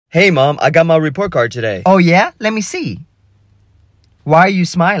Hey, Mom, I got my report card today. Oh, yeah? Let me see. Why are you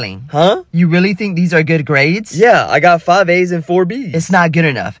smiling? Huh? You really think these are good grades? Yeah, I got 5 A's and 4 B's. It's not good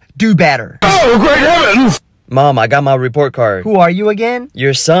enough. Do better. Oh, great heavens! Mom, I got my report card. Who are you again?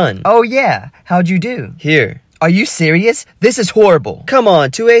 Your son. Oh, yeah. How'd you do? Here. Are you serious? This is horrible. Come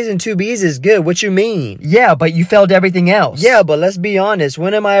on, 2 A's and 2 B's is good. What you mean? Yeah, but you failed everything else. Yeah, but let's be honest.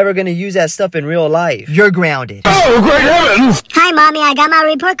 When am I ever gonna use that stuff in real life? You're grounded. Oh, great heavens! Hi, Mommy. I got my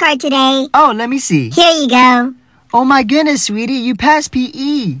report card today. Oh, let me see. Here you go. Oh my goodness, sweetie, you passed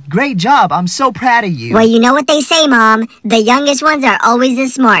PE. Great job. I'm so proud of you. Well, you know what they say, Mom. The youngest ones are always the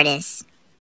smartest.